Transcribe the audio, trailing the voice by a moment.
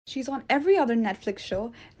She's on every other Netflix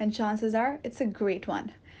show, and chances are it's a great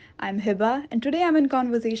one. I'm Hiba, and today I'm in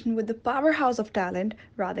conversation with the powerhouse of talent,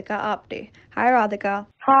 Radhika Apte. Hi, Radhika.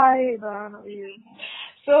 Hi, Eva. How are you?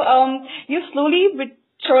 You slowly but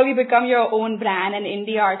surely become your own brand and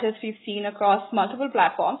indie artist we've seen across multiple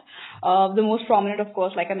platforms. The most prominent, of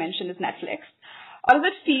course, like I mentioned, is Netflix. How does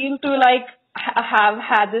it feel to have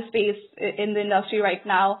had this space in the industry right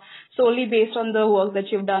now, solely based on the work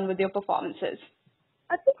that you've done with your performances?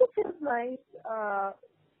 I think it feels nice.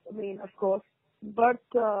 Of course, but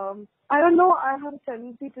I don't know. I have a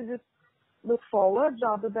tendency to just look forward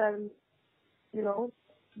rather than, you know,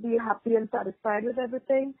 be happy and satisfied with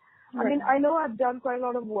everything. Right. I know I've done quite a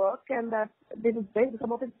lot of work, and that this is very,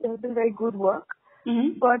 some of it has been very good work.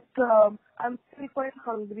 Mm-hmm. But I'm still quite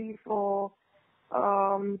hungry for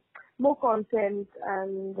um, more content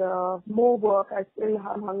and more work. I still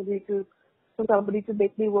am hungry for somebody to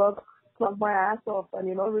make me work, plug my ass off, and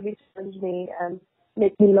really challenge me and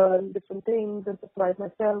make me learn different things and surprise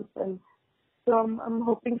myself. And so I'm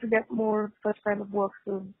hoping to get more such kind of work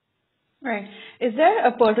soon. Right. Is there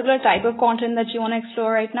a particular type of content that you want to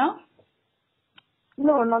explore right now?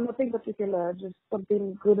 No, nothing particular, just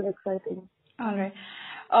something good and exciting. All right.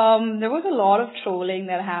 There was a lot of trolling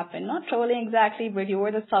that happened. Not trolling exactly, but you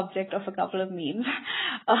were the subject of a couple of memes.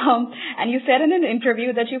 And you said in an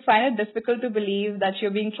interview that you find it difficult to believe that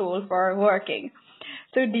you're being trolled for working.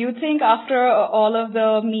 So do you think after all of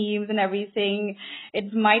the memes and everything,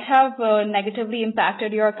 it might have negatively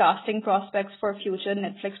impacted your casting prospects for future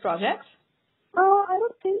Netflix projects? I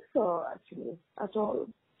don't think so, actually, at all.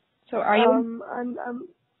 So are you I'm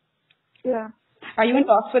yeah. are you in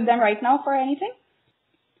Sorry? talks with them right now for anything?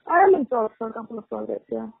 I am in talks for a couple of projects,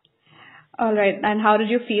 yeah. All right. And how did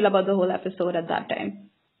you feel about the whole episode at that time?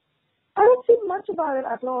 I don't think much about it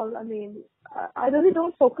at all. I really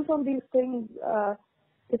don't focus on these things.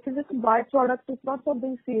 It's just a byproduct. It's not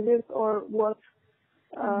something serious or worth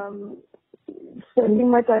um, spending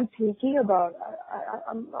my time thinking about.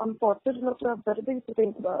 I'm fortunate enough to have better things to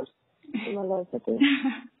think about in my life, I think.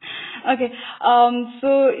 Okay.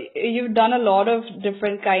 So you've done a lot of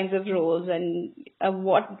different kinds of roles, and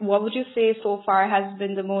what would you say so far has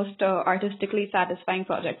been the most artistically satisfying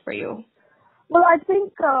project for you? Well, I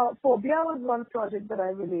think Phobia was one project that I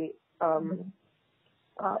really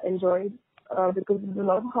enjoyed because it was a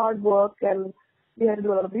lot of hard work and we had to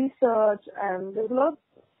do a lot of research and there was a lot of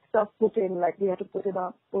stuff put in, like we had to put a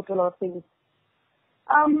lot of things.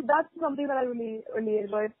 That's something that I really, really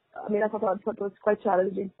enjoyed. I thought it was quite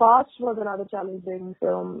challenging. Past was another challenging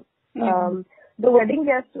film. Yeah. The Wedding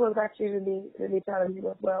Guest was actually really, really challenging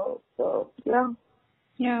as well. So, yeah.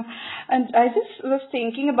 Yeah. And I just was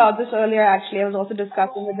thinking about this earlier, actually. I was also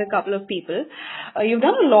discussing with a couple of people. You've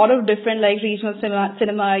done a lot of different, like, regional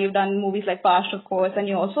cinema. You've done movies like Past, of course, and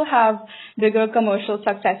you also have bigger commercial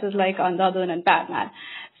successes like Andhadhun and Batman.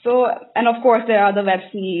 So, and of course, there are the web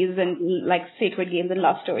series and, like, Sacred Games and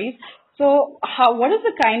Love Stories. So, what is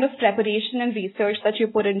the kind of preparation and research that you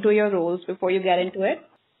put into your roles before you get into it?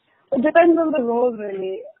 It depends on the role,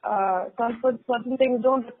 really. Certain things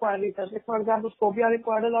don't require research. Like, for example, phobia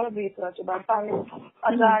required a lot of research about panic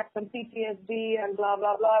attacks and PTSD and blah,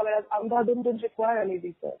 blah, blah, whereas Andhadhun didn't require any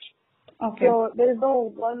research. Okay. So there is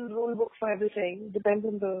no one rule book for everything. It depends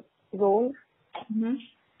on the role. Mm-hmm.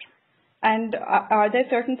 And are there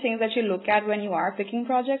certain things that you look at when you are picking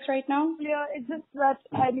projects right now? Yeah, it's just that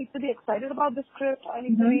I need to be excited about the script.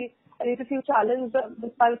 Mm-hmm. I need to feel challenged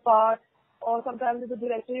by the part. Or sometimes it's the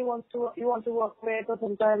director you want to work with, or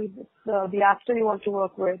sometimes it's the actor you want to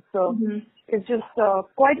work with. So Mm-hmm. it's just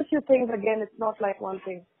quite a few things. Again, it's not like one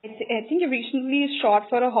thing. I think you recently shot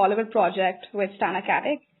for a Hollywood project with Stana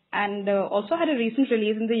Katic and also had a recent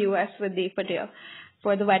release in the US with Dave Patel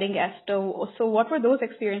for The Wedding Guest. So what were those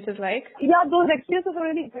experiences like? Yeah, those experiences are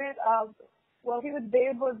really great. Working with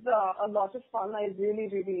Dave was a lot of fun. I really,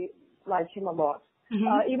 really liked him a lot.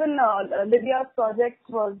 Mm-hmm. Even Lydia's project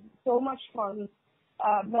was so much fun.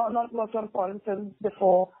 Not worked on foreign films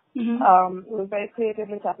before. Mm-hmm. It was very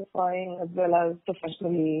creatively satisfying as well as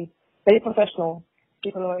very professional.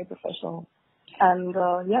 People are very professional. And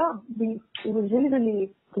it was really, really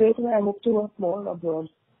great and I hope to work more abroad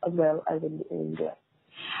as well as in India.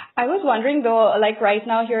 I was wondering though, like right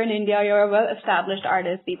now here in India, you're a well-established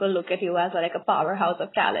artist. People look at you as like a powerhouse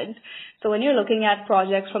of talent. So when you're looking at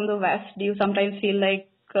projects from the West, do you sometimes feel like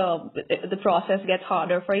the process gets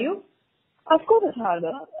harder for you? Of course it's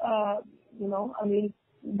harder.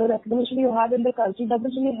 The recognition you have in the country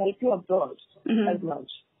doesn't really help you abroad as Mm-hmm.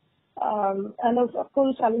 much. And of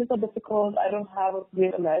course, challenges are difficult. I don't have a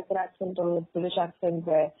great American accent or a British accent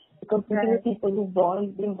there. Because with people who've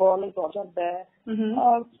been born and brought up there.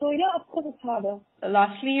 So yeah, of course it's harder.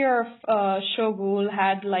 Lastly, your show Ghoul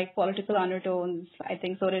had like political undertones. I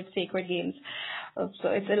think so did Sacred Games. So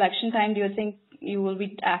it's election time. Do you think you will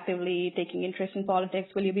be actively taking interest in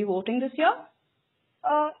politics? Will you be voting this year?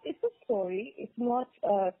 It's a story. It's not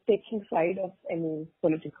taking side of any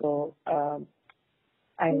political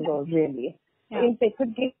angle, really. Yeah. In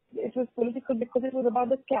Sacred Games, it was political because it was about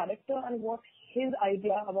the character and what his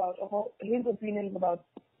idea about, or his opinions about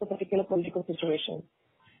the particular political situation.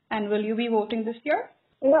 And will you be voting this year?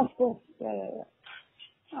 Yeah, of course. Yeah.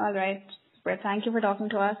 All right. Well, thank you for talking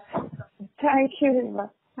to us. Thank you, Hiba.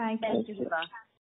 Thank you.